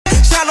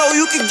I know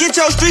you can get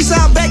your street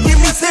side back, give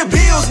me 10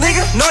 bills,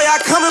 nigga. Know y'all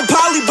coming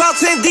probably about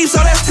 10 deep,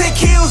 so that's 10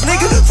 kills,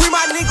 nigga. Free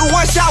my nigga,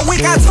 one shot week,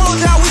 I told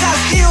y'all we got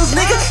skills,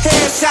 nigga.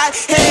 Headshot,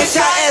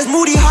 ass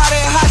Moody, hot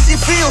and hot shit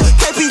feel.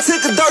 KP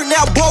took a dirt,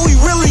 now boy, we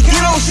really get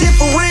on shit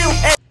for real.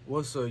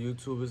 What's up,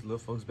 YouTube? It's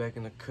Lil Folks back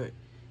in the cut.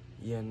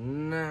 You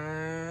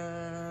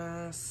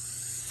know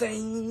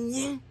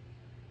saying?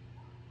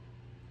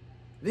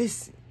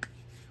 Listen,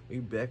 we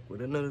back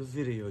with another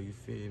video, you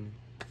feel me?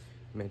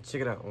 Man,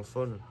 check it out on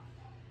phone.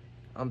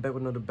 I'm back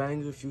with another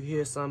banger. If you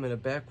hear something in the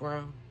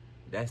background,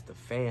 that's the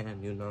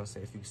fan, you know what I'm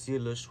saying? If you can see a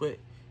little sweat,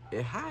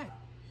 it hot.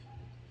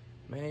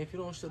 Man, if you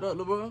don't shut up,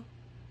 little bro.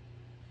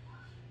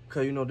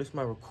 Cause you know this is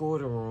my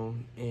recording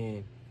room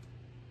and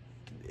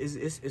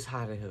it's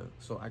hot in here.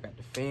 So I got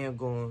the fan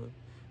going.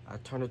 I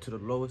turned it to the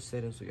lowest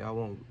setting so y'all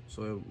won't,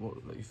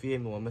 you feel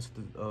me, won't mess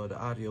with the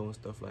audio and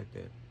stuff like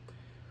that.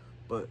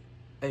 But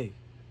hey,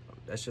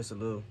 that's just a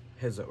little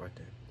heads up right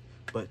there.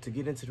 But to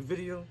get into the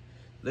video,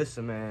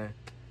 listen, man,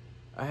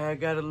 I had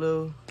got a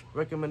little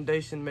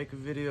recommendation to make a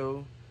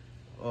video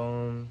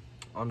on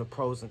the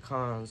pros and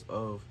cons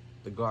of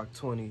the Glock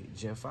 20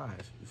 Gen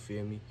 5, you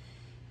feel me?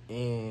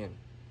 And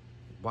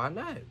why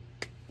not?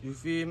 You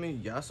feel me?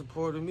 Y'all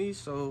supported me,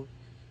 so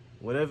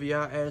whatever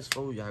y'all ask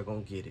for, y'all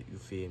gonna get it. You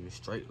feel me?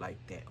 Straight like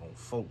that, on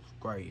folks'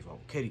 grave,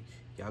 okay?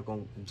 Y'all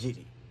gonna get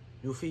it.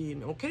 You feel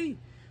me? Okay.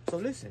 So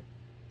listen,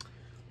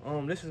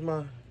 this is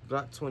my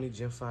Glock 20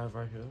 Gen 5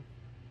 right here.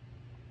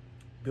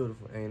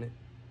 Beautiful, ain't it?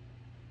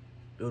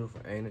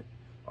 Beautiful, ain't it?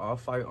 All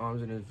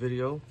firearms in this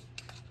video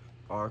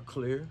are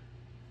clear.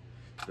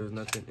 There's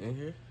nothing in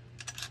here.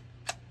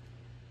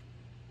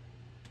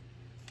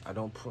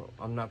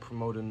 I'm not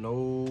promoting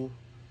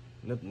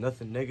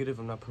nothing negative.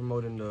 I'm not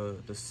promoting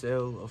the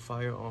sale of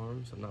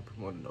firearms. I'm not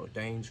promoting no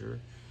danger.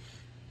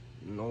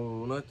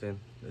 No, nothing.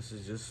 This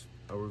is just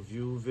a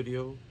review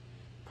video.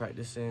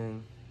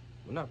 Practicing,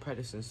 well, not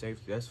practicing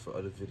safety, that's for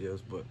other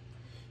videos, but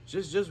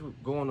just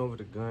going over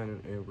the gun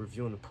and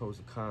reviewing the pros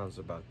and cons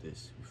about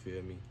this, you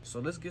feel me? So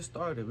let's get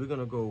started. We're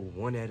gonna go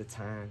one at a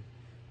time.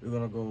 We're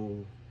gonna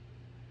go,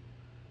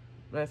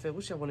 matter of fact,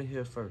 what y'all wanna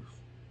hear first?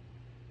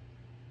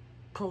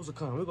 Pros or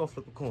cons? We're gonna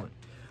flip a coin.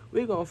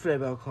 We're gonna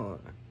flip a coin.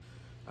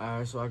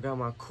 Alright, so I got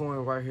my coin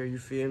right here, you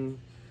feel me?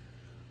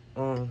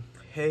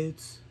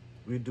 Heads,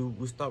 we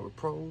start with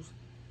pros.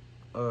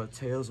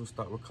 Tails, we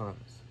start with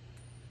cons.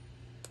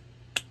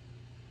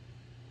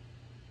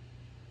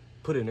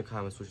 Put it in the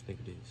comments what you think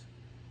it is.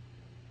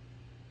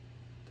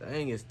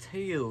 Dang, it's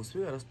tails.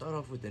 We gotta start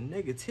off with the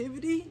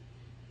negativity.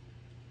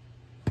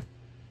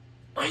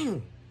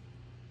 Damn.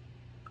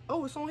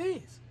 Oh, it's on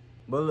heads.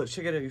 But look,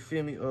 check it out, you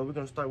feel me? We're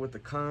gonna start with the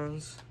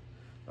cons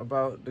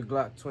about the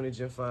Glock 20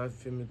 Gen 5, you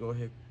feel me? Go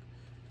ahead.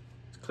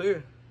 It's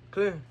clear.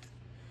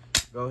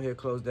 Go ahead,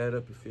 close that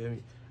up, you feel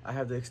me? I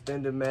have the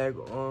extended mag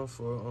on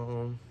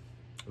for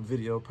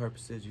video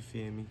purposes, you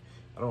feel me?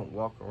 I don't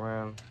walk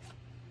around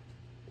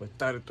with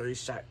 33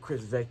 shot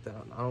Chris Vector.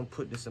 I don't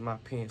put this in my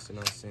pants, you know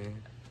what I'm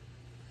saying?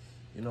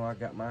 You know, I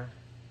got my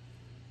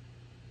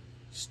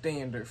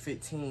standard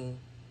 15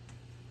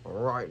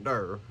 right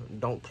there.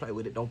 Don't play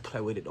with it, don't play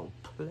with it, don't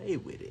play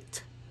with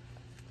it.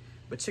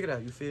 But check it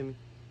out, you feel me?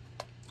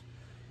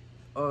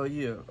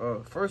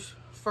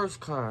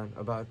 First con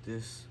about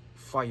this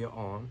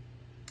firearm.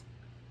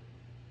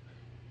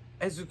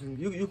 As you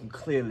can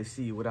clearly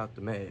see without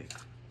the mag.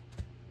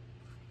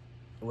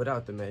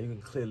 Without the mag, you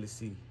can clearly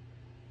see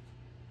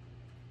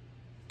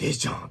this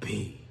John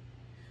B.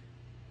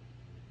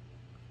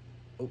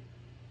 Oh,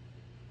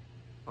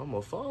 I'm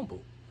a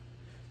fumble.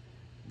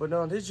 But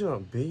no, this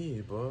John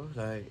B, bro.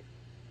 Like,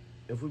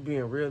 if we're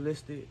being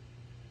realistic,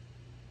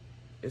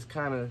 it's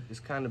kind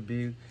of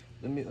big.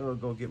 Let me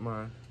go get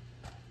my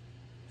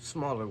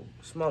smaller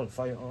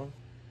firearm.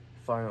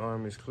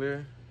 Firearm is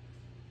clear.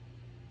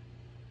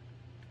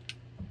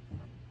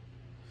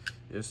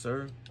 Yes,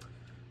 sir.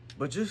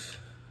 But just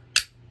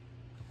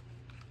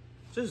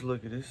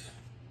look at this.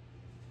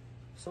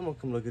 Someone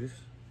come look at this.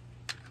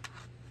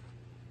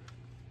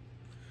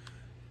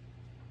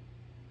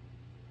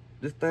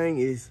 This thing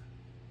is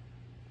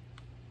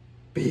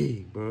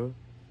big, bro.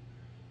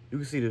 You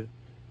can see the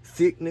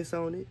thickness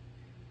on it,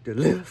 the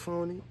length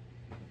on it.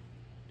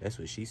 That's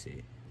what she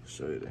said.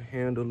 Show you the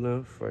handle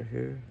length right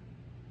here.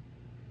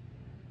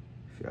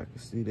 If y'all can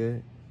see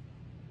that.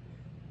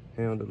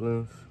 Handle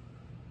length.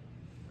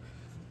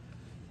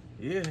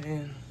 Yeah,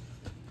 and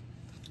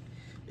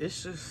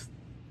it's just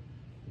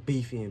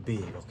beefy and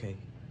big, okay?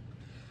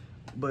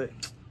 But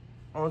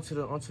onto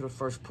the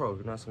first pro.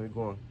 You know, so we're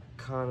going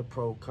con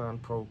pro.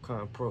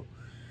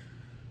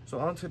 So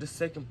onto the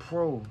second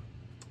pro.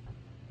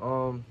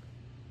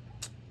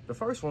 The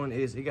first one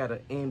is it got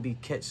an ambi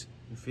catch.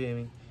 You feel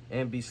me?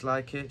 Ambi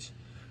slide catch.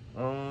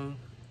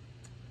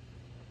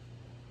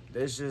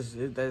 There's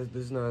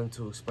nothing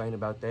to explain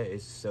about that.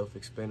 It's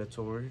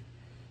self-explanatory.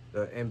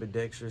 The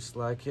ambidextrous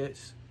slide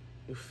catch.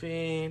 You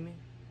feel me?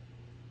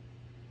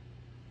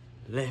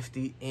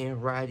 Lefty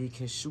and righty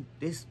can shoot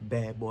this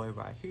bad boy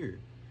right here.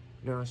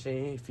 You know what I'm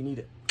saying? If you need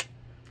it,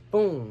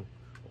 boom.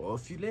 Or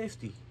if you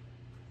lefty,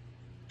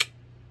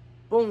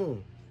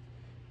 boom.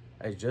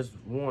 Hey, just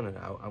warning,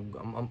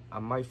 I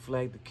might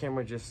flag the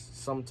camera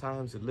just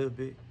sometimes a little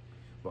bit,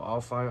 but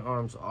all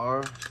firearms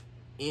are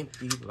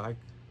empty, like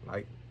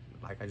I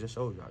just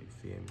showed y'all. You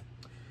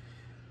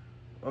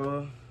feel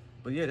me?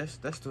 But yeah,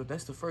 that's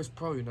the first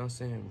pro. You know what I'm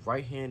saying?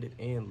 Right-handed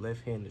and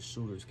left-handed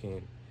shooters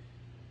can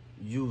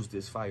use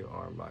this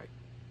firearm. Like,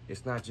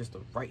 it's not just a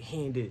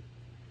right-hand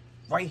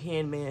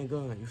man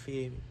gun. You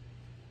feel me?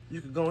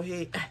 You could go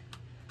ahead,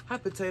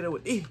 hot potato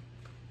with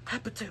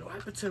hot potato.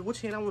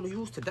 Which hand I want to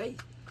use today?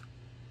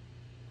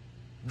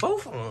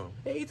 Both of them.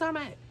 Hey, you talking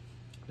about?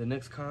 The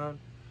next con,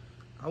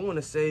 I want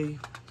to say,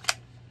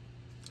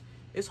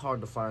 it's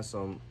hard to find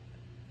some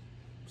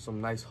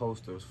nice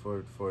holsters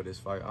for this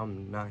fight.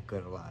 I'm not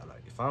gonna lie.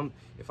 Like,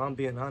 if I'm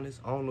being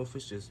honest, I don't know if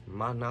it's just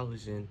my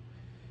knowledge and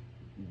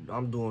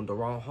I'm doing the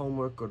wrong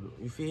homework, or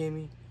you feel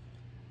me?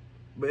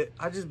 But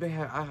I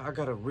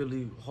got a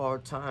really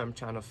hard time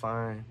trying to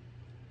find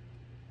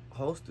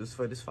holsters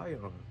for this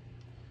firearm,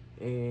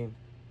 and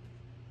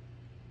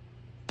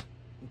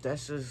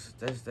that's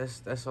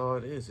all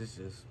it is. It's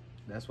just,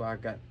 that's why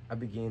I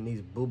be getting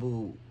these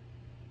boo-boo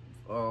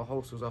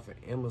holsters off of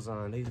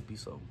Amazon. They be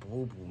so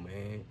boo-boo,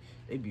 man.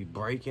 They be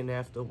breaking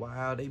after a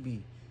while. The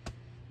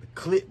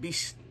clip be,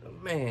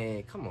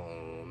 man, come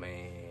on,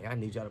 man. I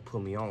need y'all to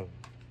put me on,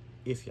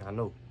 if y'all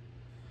know.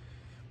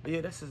 But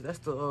yeah, that's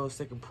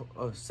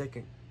the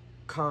second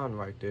con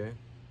right there.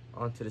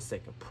 On to the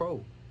second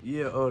pro.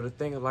 Yeah, the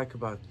thing I like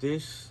about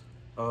this,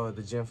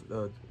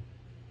 the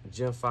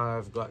Gen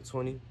 5 Glock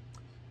 20,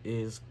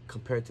 is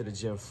compared to the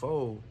Gen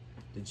 4,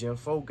 the Gen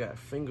 4 got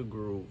finger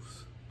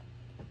grooves.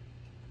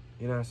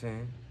 You know what I'm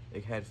saying?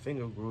 It had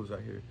finger grooves right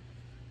here.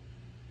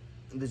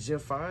 The Gen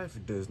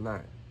 5 does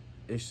not.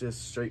 It's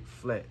just straight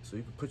flat. So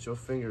you can put your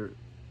finger,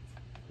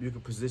 you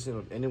can position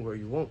them anywhere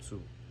you want to.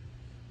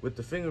 With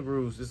the finger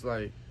grooves, it's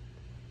like,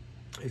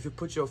 if you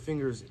put your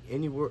fingers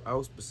anywhere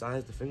else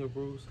besides the finger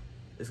grooves,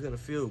 it's gonna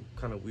feel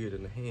kind of weird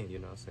in the hand, you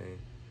know what I'm saying?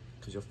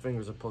 Because your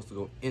fingers are supposed to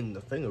go in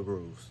the finger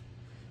grooves.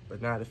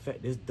 But now the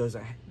fact this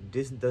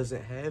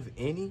doesn't have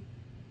any,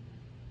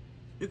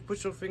 you can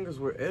put your fingers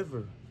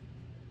wherever,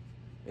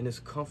 and it's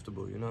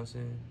comfortable. You know what I'm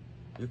saying?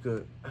 You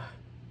could,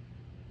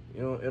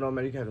 you know, it don't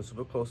matter. You can have them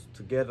super close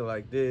together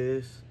like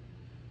this.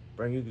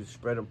 You can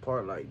spread them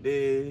apart like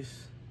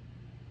this.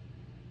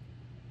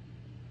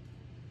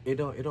 It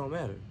don't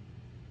matter.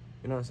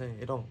 You know what I'm saying?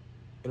 It don't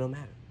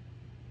matter.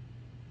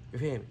 You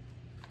hear me?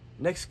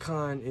 Next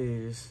con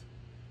is,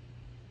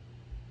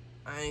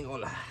 I ain't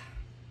gonna lie.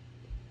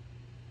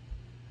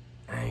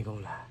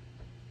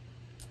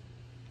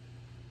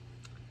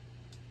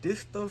 This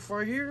stuff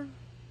right here,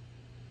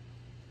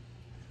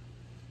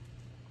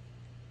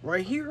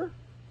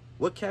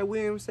 what Cat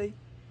Williams say?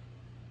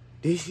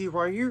 This shit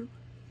right here,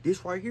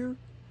 this right here,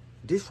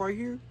 this right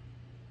here,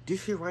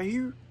 this shit right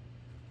here,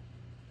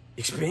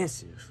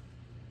 expensive.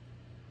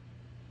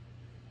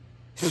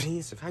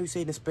 Expensive. How you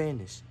say it in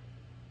Spanish?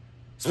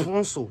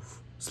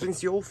 Expensive,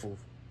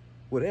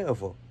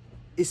 whatever.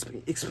 It's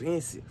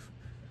expensive,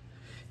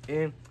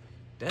 and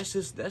that's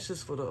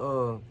just for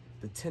the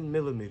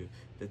 10mm.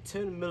 The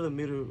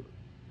 10mm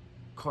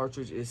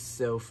cartridge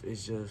itself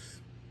is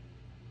just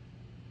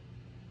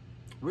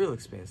real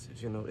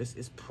expensive. You know,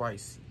 it's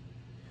pricey.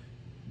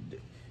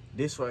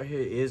 This right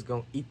here is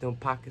gonna eat them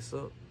pockets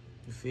up.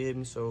 You feel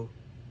me? So,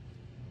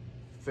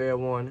 fair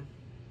warning.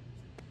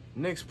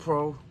 Next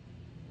pro,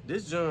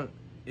 this junk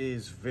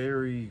is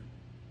very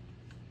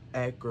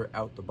accurate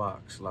out the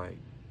box. Like,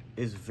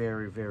 it's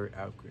very, very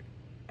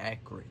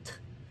accurate.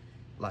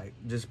 Like,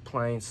 just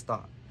plain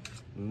stock.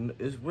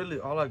 It's really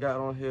all I got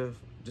on here,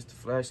 just a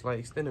flashlight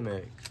extended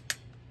mag.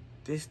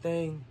 This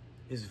thing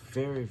is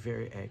very,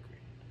 very accurate.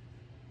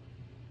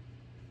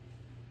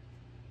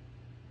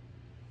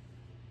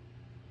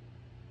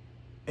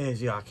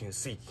 As y'all can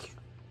see.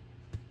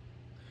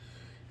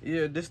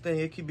 Yeah, this thing,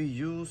 it can be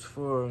used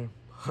for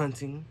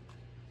hunting.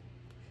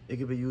 It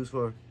can be used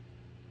for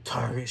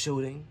target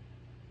shooting.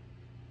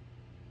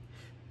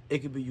 It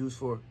can be used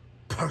for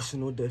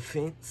personal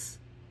defense.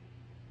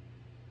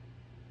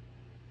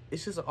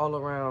 It's just an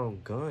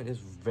all-around gun. It's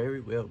very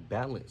well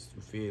balanced,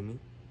 you feel me?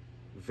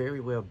 Very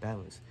well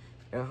balanced.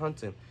 And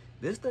hunting,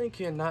 this thing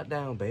can knock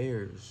down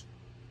bears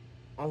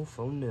on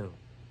phone now.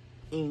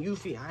 And you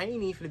feel, I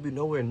ain't even finna be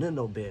nowhere near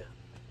no bear.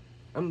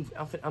 I'm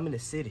in the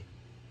city.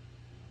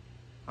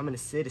 I'm in the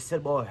city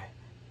boy.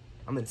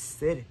 I'm in the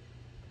city.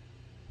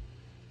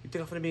 You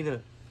think I'm finna be in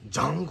the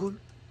jungle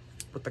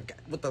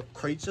with the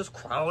creatures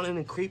crawling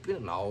and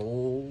creeping?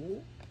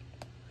 No.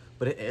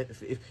 But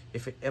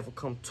if it ever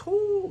come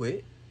to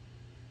it,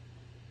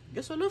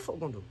 guess what little folk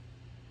gonna do?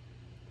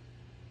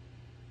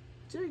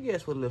 Just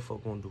guess what little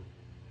folk gonna do?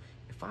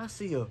 If I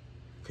see cause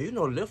you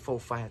know little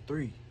folk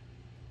 5'3",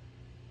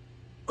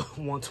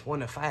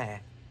 125,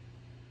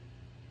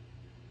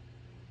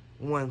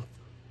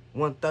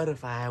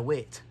 135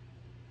 wet.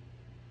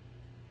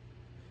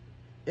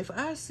 If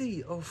I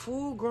see a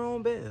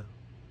full-grown bear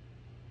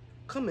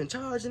coming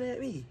charging at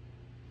me,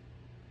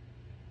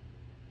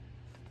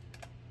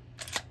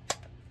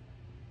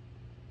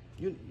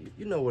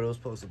 you know what it was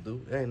supposed to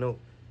do. Ain't no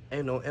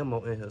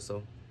ammo in here,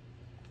 so.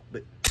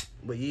 But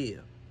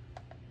yeah.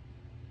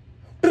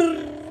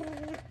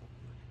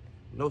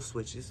 No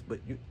switches, but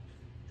you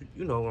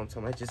know what I'm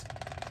talking about. Just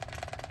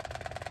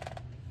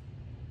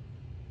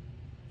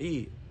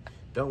yeah.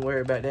 Don't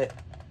worry about that.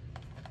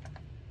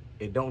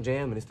 It don't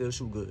jam and it still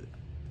shoot good.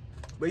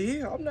 But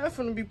yeah, I'm not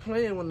finna be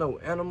playing with no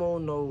animal,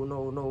 no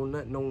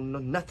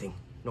nothing.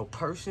 No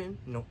person,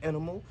 no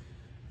animal,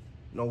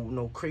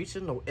 no creature,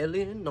 no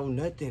alien, no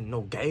nothing,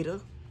 no gator.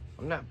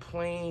 I'm not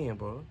playing,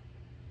 bro.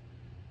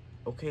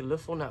 Okay,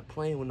 Liffo not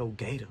playing with no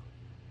gator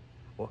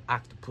or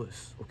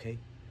octopus, okay?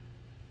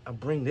 I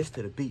bring this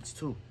to the beach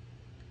too.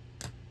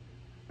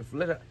 If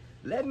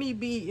let me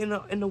be in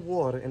the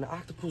water and the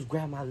octopus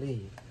grab my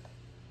leg.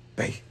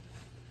 Bae,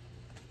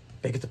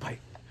 get the pipe.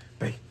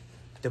 Bae,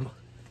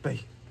 bae.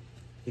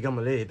 He got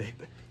my leg, bae.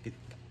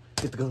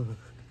 Get the gun.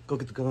 Go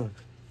get the gun.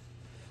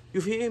 You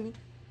hear me?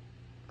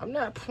 I'm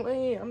not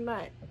playing.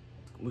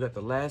 We got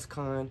the last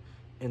con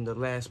and the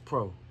last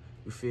pro.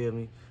 You feel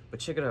me?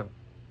 But check it out.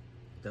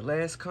 The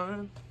last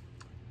con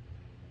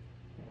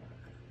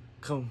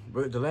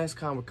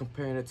we're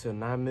comparing it to a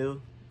 9mm.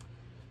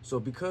 So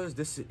because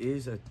this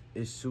it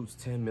shoots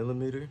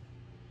 10mm,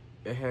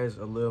 it has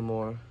a little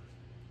more.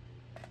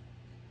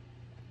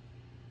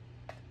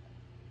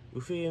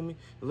 You feel me?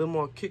 A little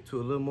more kick to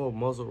it, a little more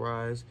muzzle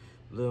rise,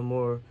 a little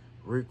more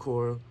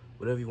recoil,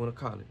 whatever you want to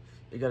call it.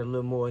 It got a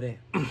little more of that.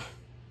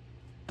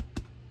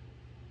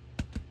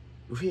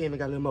 You feel me?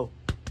 Got a little more.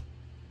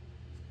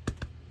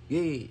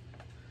 Yeah.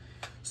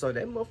 So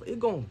that motherfucker, it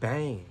gonna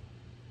bang.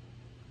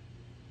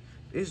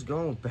 It's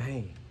gonna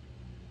bang.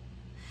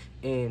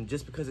 And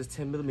just because it's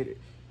 10mm,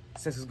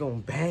 since it's gonna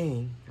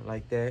bang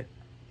like that,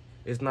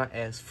 it's not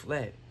as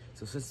flat.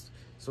 So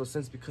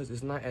because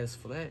it's not as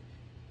flat,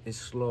 it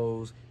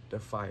slows the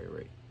fire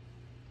rate.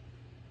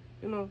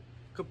 You know,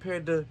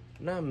 compared to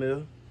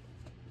 9mm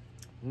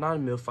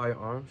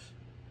firearms,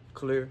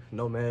 clear,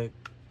 no mag,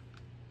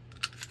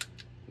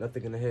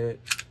 nothing in the head.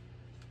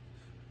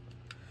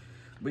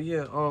 But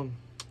yeah,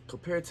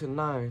 compared to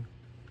 9,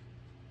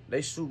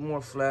 they shoot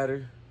more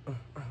flatter.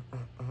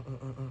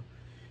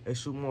 They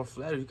shoot more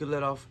flatter. You can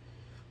let off.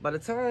 By the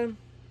time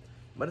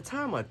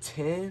a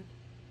 10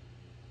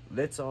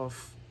 lets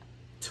off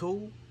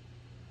 2,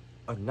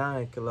 a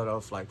 9 can let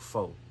off like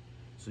 4.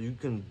 So you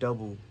can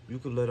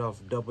let off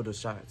double the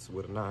shots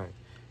with a 9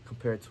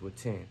 compared to a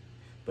 10.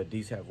 But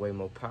these have way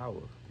more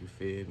power. You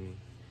feel me?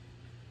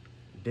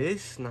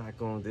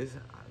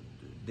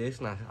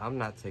 I'm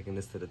not taking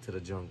this to the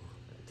jungle,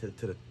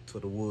 to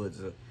the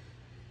woods.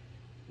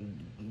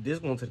 This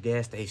going to the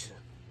gas station,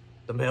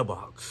 the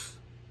mailbox,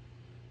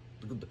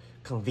 the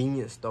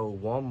convenience store,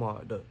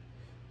 Walmart, the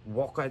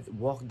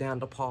walk down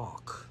the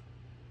park.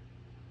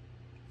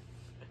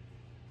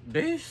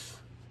 This.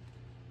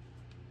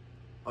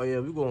 Oh yeah,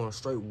 we going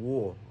straight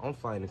war. I'm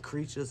fighting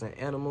creatures and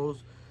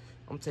animals.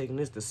 I'm taking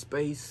this to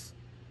space.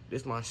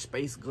 This my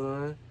space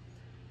gun.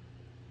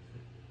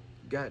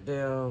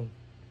 Goddamn.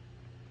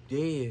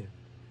 Yeah.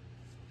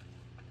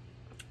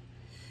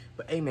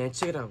 But hey man,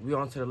 check it out. We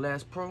on to the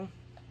last pro.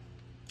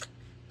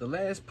 The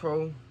last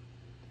pro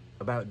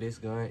about this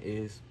gun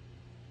is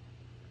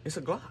it's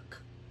a Glock.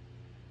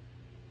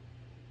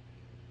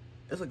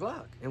 It's a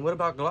Glock. And what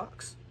about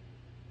Glocks?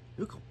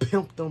 You can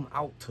pimp them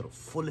out to the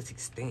fullest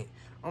extent.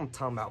 I'm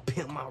talking about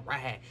pimp my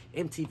ride,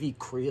 MTV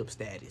crib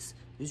status.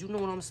 Did you know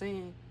what I'm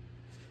saying?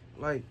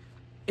 Like,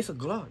 it's a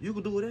Glock. You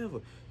can do whatever.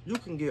 You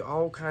can get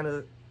all kind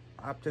of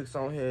optics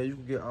on here. You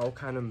can get all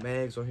kind of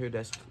mags on here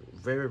that's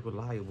very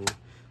reliable.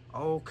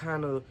 All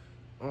kind of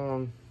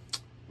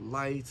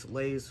lights,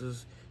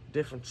 lasers,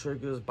 different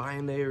triggers,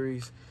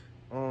 binaries,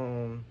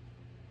 the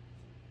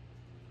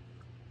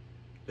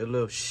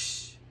little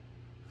shh.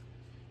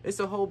 It's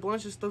a whole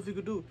bunch of stuff you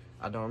could do.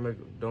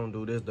 Don't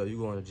do this though. You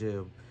going to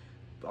jail.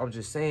 But I'm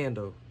just saying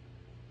though.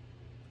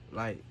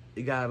 Like,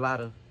 it got a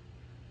lot of.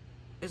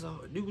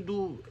 You can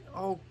do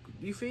all.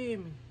 You feel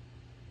me?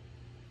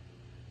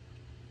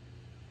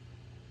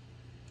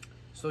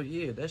 So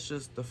yeah, that's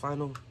just the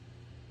final.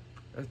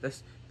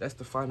 That's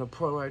the final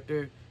pro right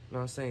there. You know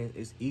what I'm saying?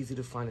 It's easy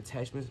to find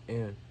attachments,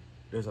 and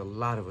there's a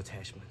lot of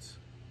attachments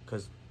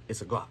because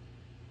it's a Glock.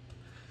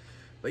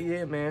 But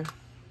yeah, man,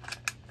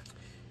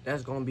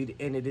 that's gonna be the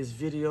end of this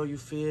video. You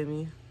feel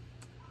me?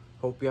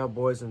 Hope y'all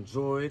boys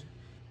enjoyed.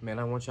 Man,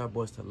 I want y'all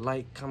boys to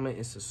like, comment,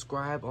 and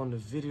subscribe on the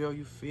video.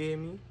 You feel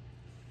me?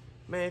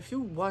 Man, if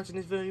you watching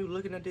this video, you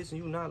looking at this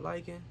and you not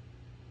liking,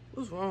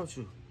 what's wrong with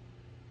you?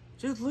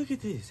 Just look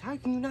at this. How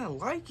can you not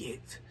like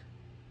it?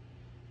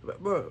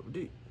 Bro,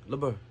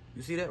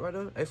 you see that right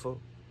there? Hey,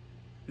 folks,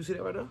 you see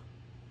that right there?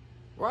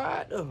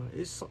 Right there.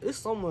 It's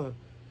somewhere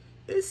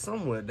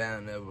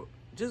down there. Bro.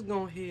 Just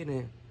go ahead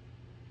and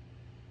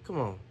come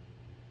on.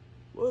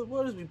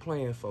 What is we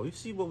playing for? You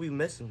see what we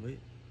messing with?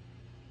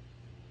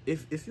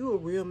 If you a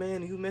real man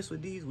and you mess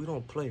with these, we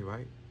don't play,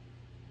 right?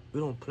 We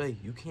don't play.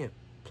 You can't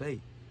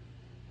play.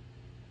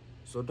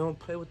 So don't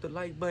play with the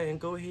like button.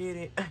 Go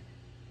ahead and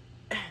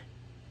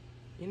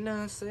you know what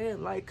I'm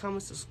saying? Like,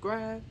 comment,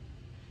 subscribe.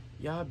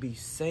 Y'all be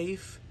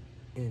safe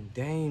and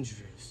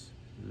dangerous.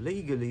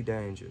 Legally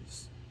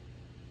dangerous.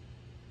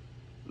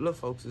 Little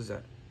folks is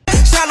that.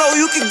 I know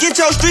you can get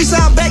your street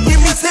side back, give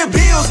me 10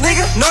 bills,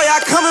 nigga. Know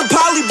y'all coming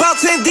probably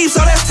about 10 deep,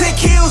 so that's 10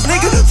 kills,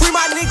 nigga. Free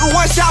my nigga,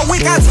 one shot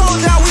wick, I told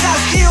y'all we got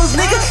skills,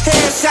 nigga.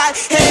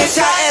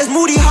 Headshot, ass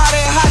Moody, hot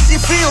and hot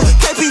shit feel.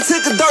 KP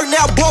took a dirt, now